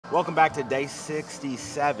Welcome back to day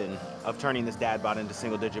 67 of turning this dad bod into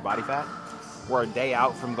single-digit body fat. We're a day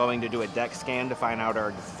out from going to do a DEX scan to find out our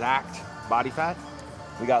exact body fat.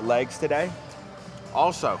 We got legs today.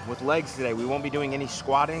 Also, with legs today, we won't be doing any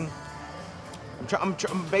squatting. I'm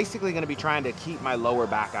basically going to be trying to keep my lower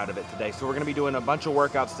back out of it today. So we're going to be doing a bunch of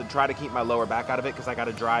workouts to try to keep my lower back out of it because I got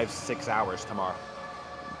to drive 6 hours tomorrow.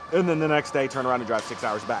 And then the next day, turn around and drive 6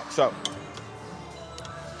 hours back. So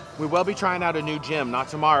we will be trying out a new gym, not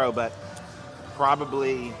tomorrow, but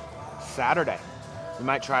probably Saturday. We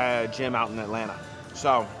might try a gym out in Atlanta.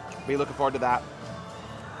 So be looking forward to that.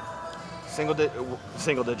 Single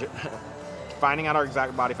digit. Finding out our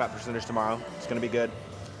exact body fat percentage tomorrow. It's gonna be good.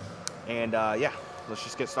 And yeah, let's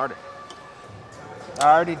just get started.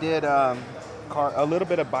 I already did a little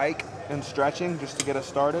bit of bike and stretching just to get us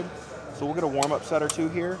started. So we'll get a warm-up set or two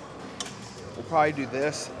here. We'll probably do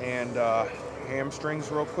this and hamstrings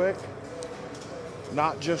real quick.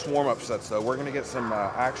 Not just warm-up sets though. We're gonna get some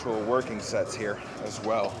actual working sets here as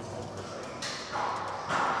well.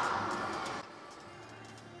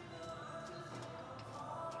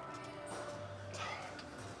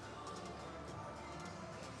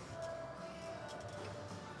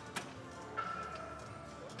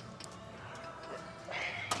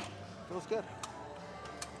 Feels good.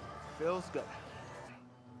 Feels good.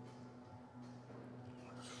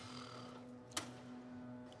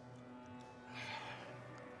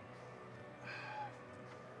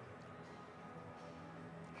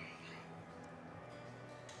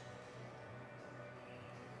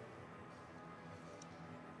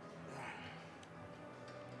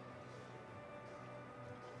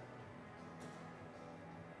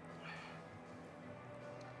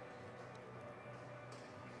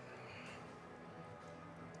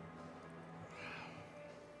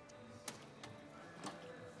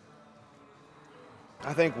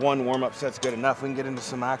 I think one warm-up set's good enough. We can get into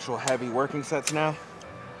some actual heavy working sets now.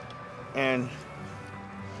 And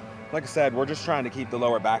like I said, we're just trying to keep the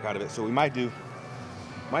lower back out of it. So we might do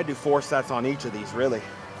 4 sets on each of these, really.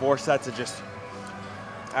 4 sets of just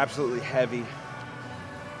absolutely heavy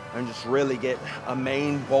and just really get a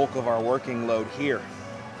main bulk of our working load here.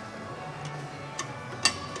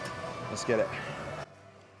 Let's get it.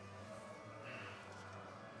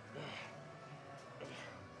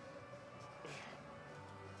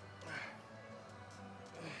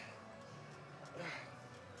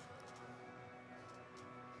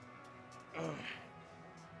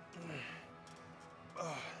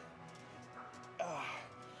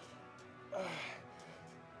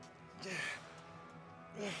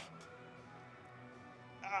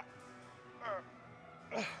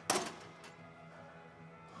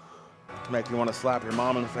 Make you want to slap your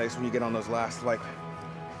mom in the face when you get on those last like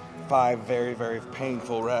 5 very, very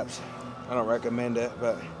painful reps. I don't recommend it,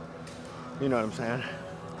 but you know what I'm saying.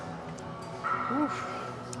 Whew.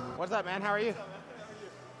 What's up, man? How are you?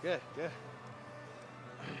 Good, good.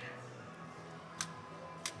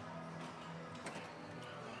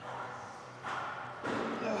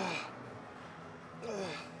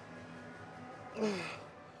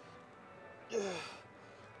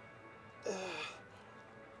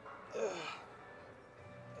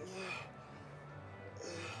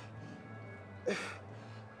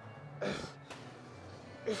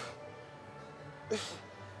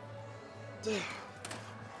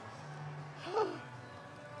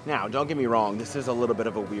 Now, don't get me wrong, this is a little bit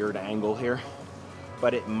of a weird angle here,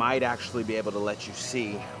 but it might actually be able to let you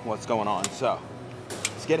see what's going on. So,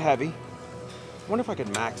 let's get heavy. I wonder if I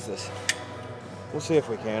could max this. We'll see if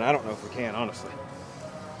we can. I don't know if we can, honestly.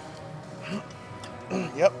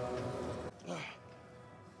 Yep.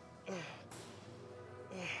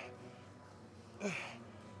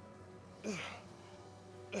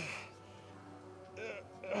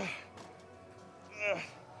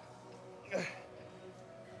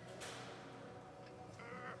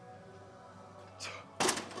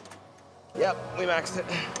 Yep, we maxed it.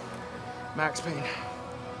 Max pain.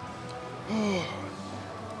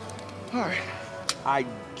 All right. I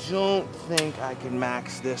don't think I can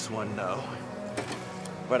max this one though,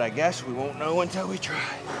 but I guess we won't know until we try.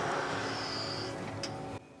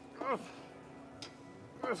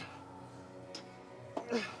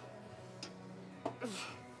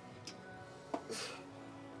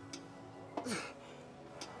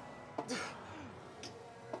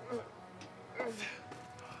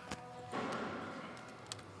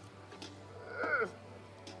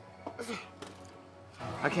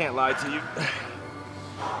 I can't lie to you.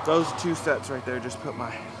 Those 2 sets right there just put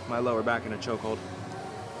my lower back in a chokehold.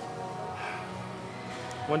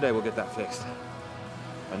 One day we'll get that fixed,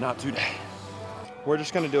 but not today. We're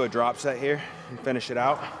just gonna do a drop set here and finish it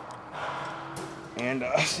out. and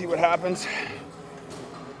see what happens.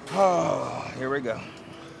 Oh, here we go.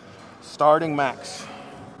 Starting max.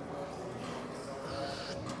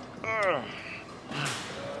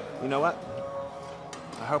 You know what?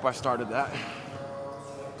 I hope I started that.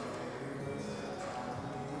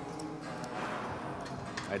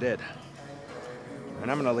 I did.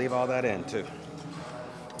 And I'm gonna leave all that in too.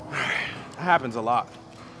 It happens a lot.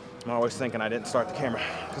 I'm always thinking I didn't start the camera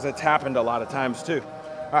because it's happened a lot of times too.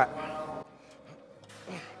 All right.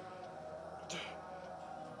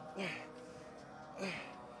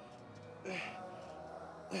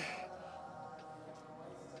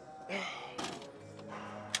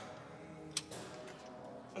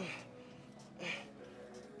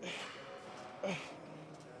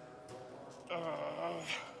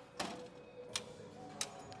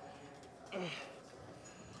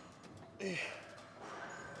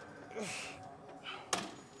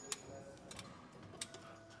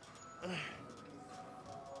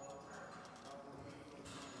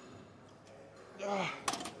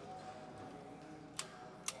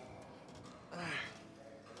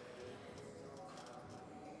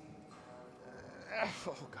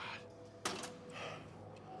 Oh God.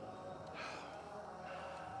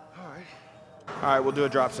 All right, we'll do a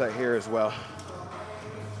drop set here as well.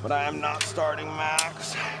 But I am not starting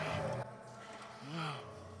max.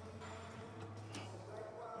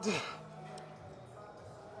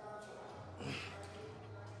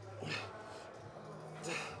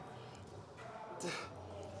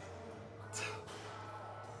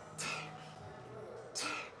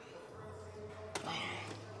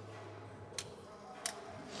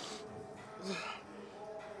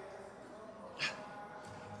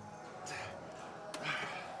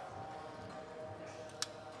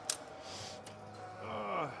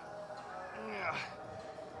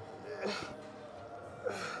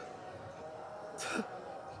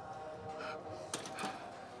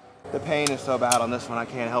 The pain is so bad on this one, I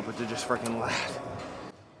can't help it to just freaking laugh.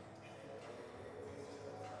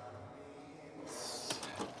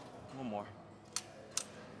 One more.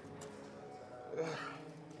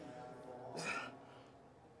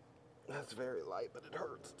 That's very light, but it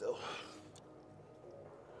hurts still.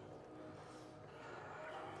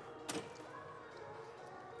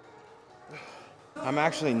 I'm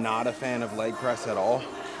actually not a fan of leg press at all.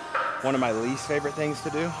 One of my least favorite things to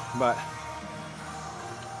do, but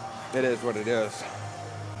it is what it is.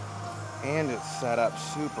 And it's set up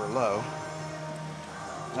super low.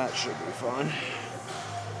 That should be fun.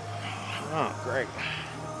 Oh, great.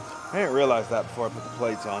 I didn't realize that before I put the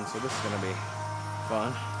plates on, so this is gonna be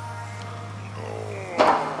fun.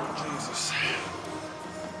 Oh, Jesus.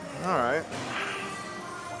 All right.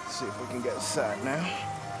 Let's see if we can get set now.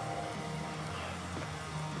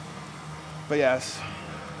 But yes,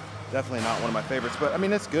 definitely not one of my favorites, but I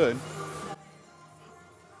mean, it's good.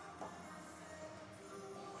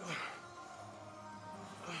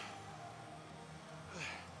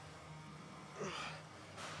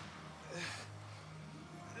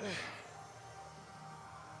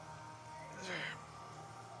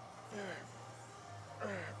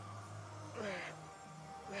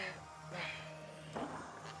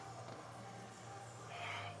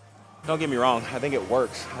 Don't get me wrong, I think it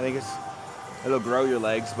works. I think it'll grow your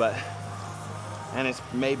legs, and it's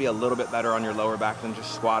maybe a little bit better on your lower back than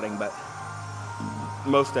just squatting, but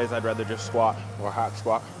most days I'd rather just squat or hack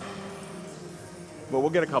squat. But we'll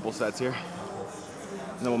get a couple sets here,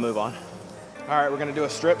 and then we'll move on. All right, we're gonna do a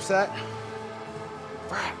strip set.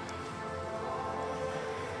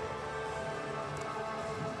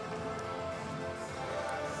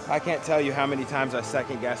 I can't tell you how many times I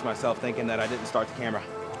second guess myself thinking that I didn't start the camera.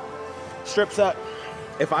 Strip set,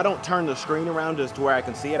 if I don't turn the screen around just to where I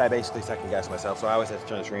can see it, I basically second guess myself, so I always have to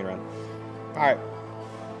turn the screen around. All right,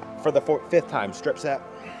 for the fifth time, strip set,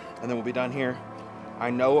 and then we'll be done here.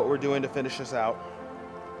 I know what we're doing to finish this out.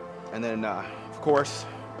 And then, of course,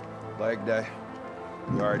 leg day.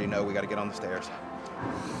 You already know we gotta get on the stairs.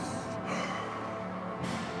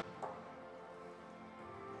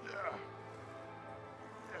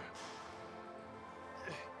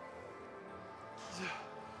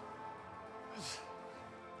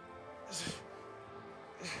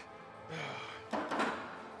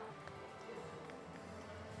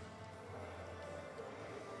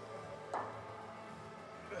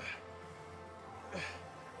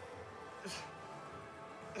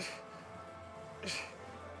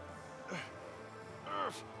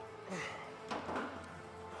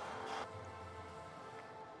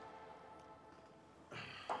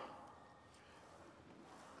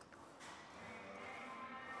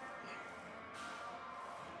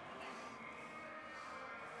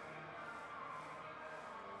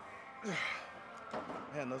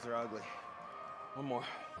 Man, those are ugly. One more.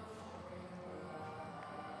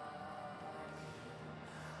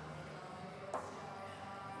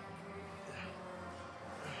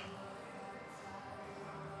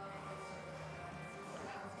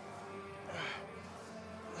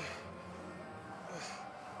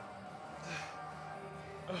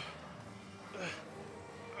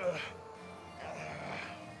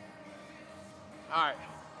 All right,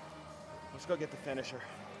 let's go get the finisher.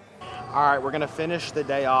 All right, we're gonna finish the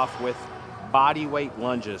day off with body weight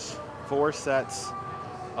lunges. 4 sets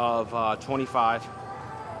of 25.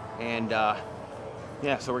 And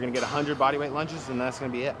yeah, so we're gonna get 100 body weight lunges and that's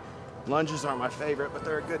gonna be it. Lunges aren't my favorite, but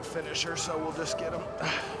they're a good finisher, so we'll just get them.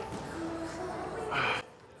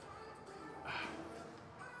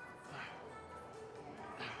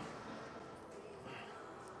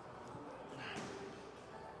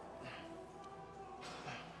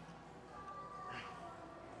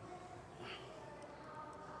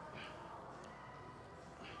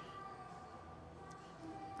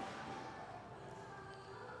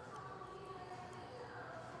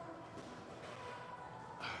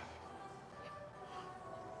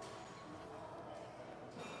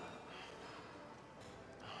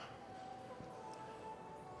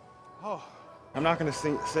 Oh, I'm not gonna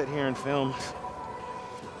sit here and film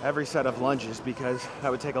every set of lunges because that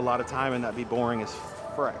would take a lot of time and that'd be boring as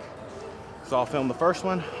frick. So I'll film the first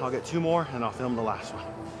one, I'll get 2 more, and I'll film the last one.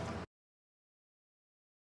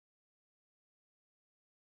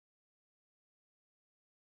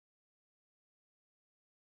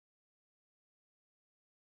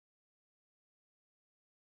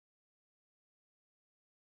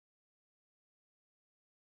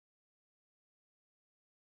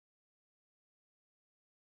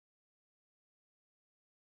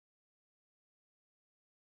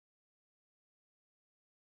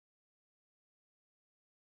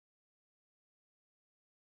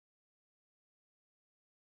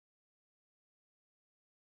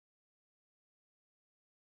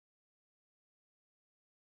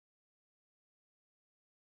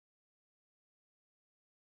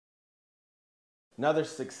 Another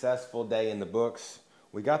successful day in the books.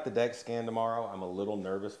 We got the DEXA scan tomorrow. I'm a little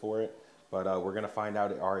nervous for it, but we're gonna find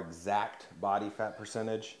out our exact body fat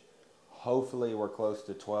percentage. Hopefully we're close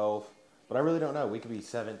to 12, but I really don't know. We could be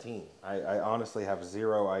 17. I honestly have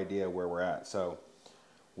zero idea where we're at. So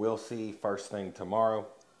we'll see first thing tomorrow.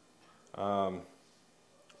 But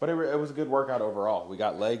it was a good workout overall. We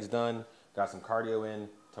got legs done, got some cardio in.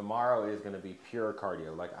 Tomorrow is gonna be pure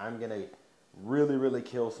cardio. Like I'm gonna really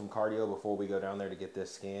kill some cardio before we go down there to get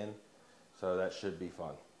this scan. So that should be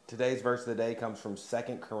fun. Today's verse of the day comes from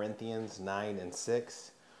 2 Corinthians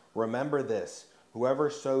 9:6. Remember this, whoever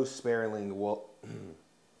sows sparingly will,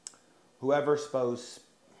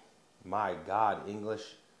 my God,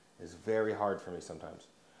 English is very hard for me sometimes.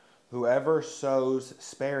 Whoever sows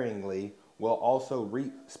sparingly will also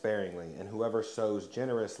reap sparingly, and whoever sows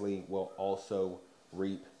generously will also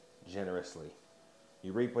reap generously.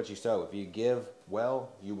 You reap what you sow. If you give well,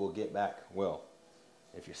 you will get back well.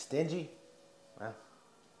 If you're stingy, well,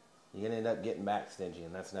 you're going to end up getting back stingy,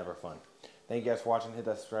 and that's never fun. Thank you guys for watching. Hit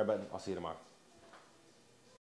that subscribe button. I'll see you tomorrow.